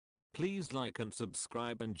Please like and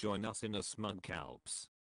subscribe and join us in a smug calps.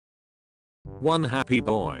 One happy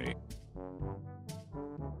boy.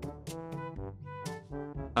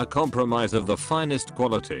 A compromise of the finest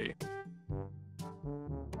quality.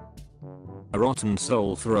 A rotten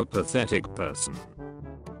soul for a pathetic person.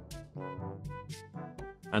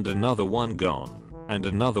 And another one gone, and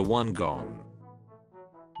another one gone.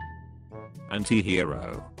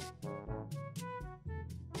 Anti-hero.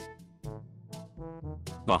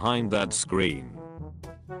 Behind that screen.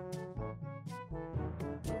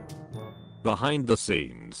 Behind the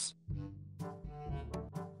scenes.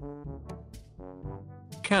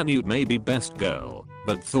 Canute may be best girl,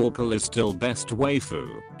 but Thorkel is still best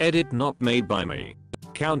waifu. Edit not made by me.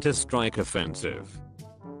 Counter-Strike offensive.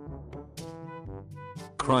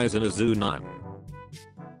 Cries in a Zunan.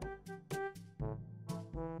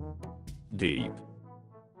 Deep.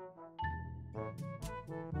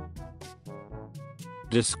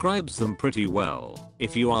 Describes them pretty well,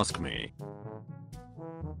 if you ask me.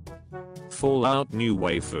 Fallout new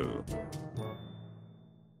waifu.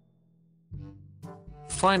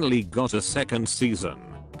 Finally got a second season.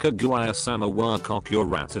 Kaguya-sama wa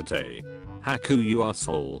kokuratate. Haku you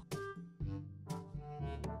asshole.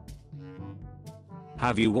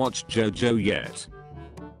 Have you watched JoJo yet?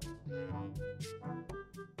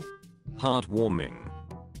 Heartwarming.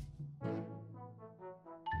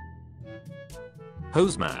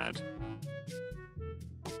 Who's mad?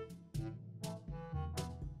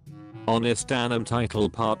 Honest Anime title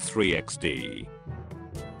part 3 XD.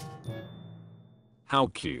 How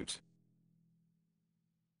cute.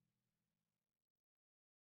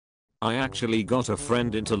 I actually got a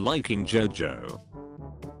friend into liking JoJo.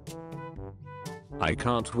 I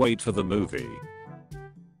can't wait for the movie.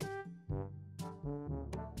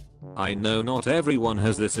 I know not everyone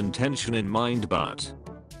has this intention in mind, but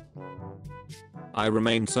I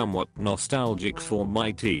remain somewhat nostalgic for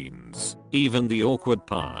my teens, even the awkward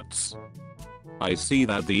parts. I see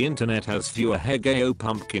that the internet has fewer Hegeo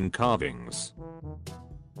pumpkin carvings.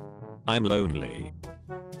 I'm lonely.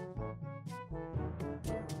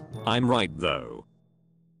 I'm right though.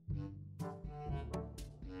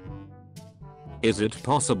 Is it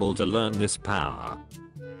possible to learn this power?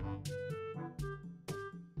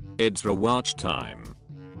 It's rewatch time.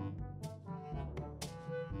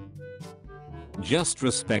 Just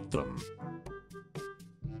respect them.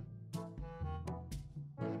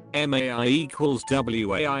 MAI equals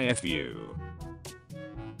WAIFU.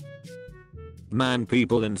 Man,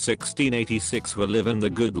 people in 1686 were living the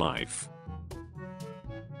good life.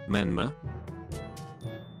 Menma.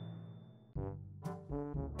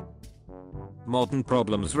 Modern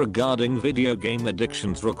problems regarding video game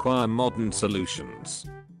addictions require modern solutions.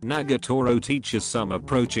 Nagatoro teaches some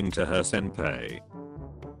approaching to her senpai.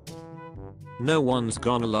 No one's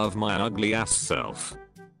gonna love my ugly ass self.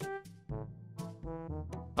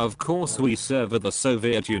 Of course we serve the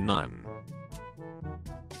Soviet Union.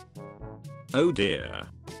 Oh dear.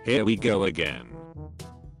 Here we go again.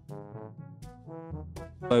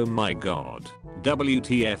 Oh my god.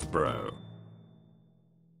 WTF bro.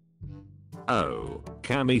 Oh,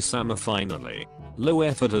 Kami-sama finally. Low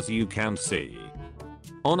effort as you can see.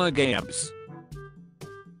 Honor Gabs.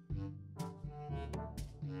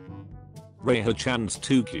 Reha-chan's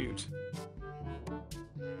too cute.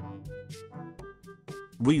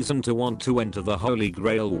 Reason to want to enter the Holy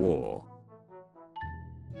Grail War.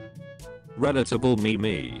 Relatable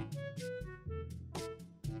Mimi.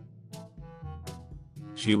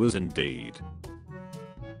 She was indeed.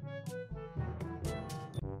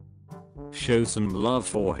 Show some love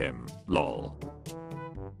for him, lol.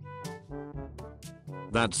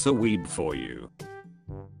 That's a weeb for you.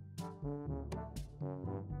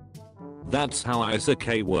 That's how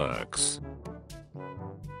isekai works.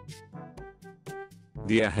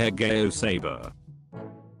 The Ahegeo Saber.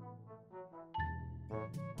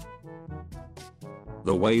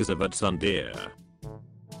 The ways of a tsundere.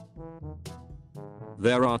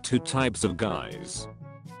 There are two types of guys.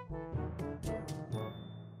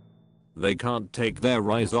 They can't take their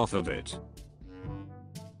eyes off of it.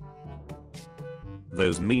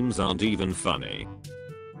 Those memes aren't even funny.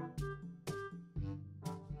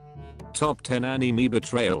 Top 10 anime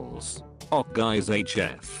betrayals. Ok guys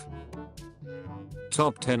HF.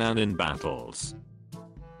 Top 10 anime battles.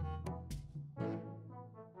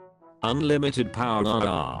 Unlimited power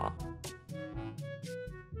RR.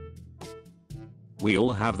 We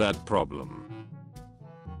all have that problem.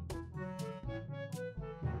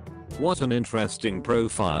 What an interesting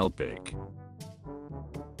profile pic.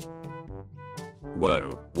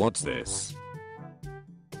 Whoa, what's this?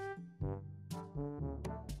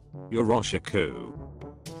 Yoroshiku.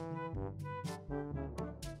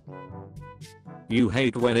 You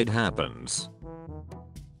hate when it happens.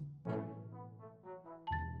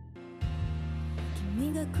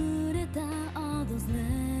 君がくれた all those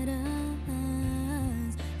letters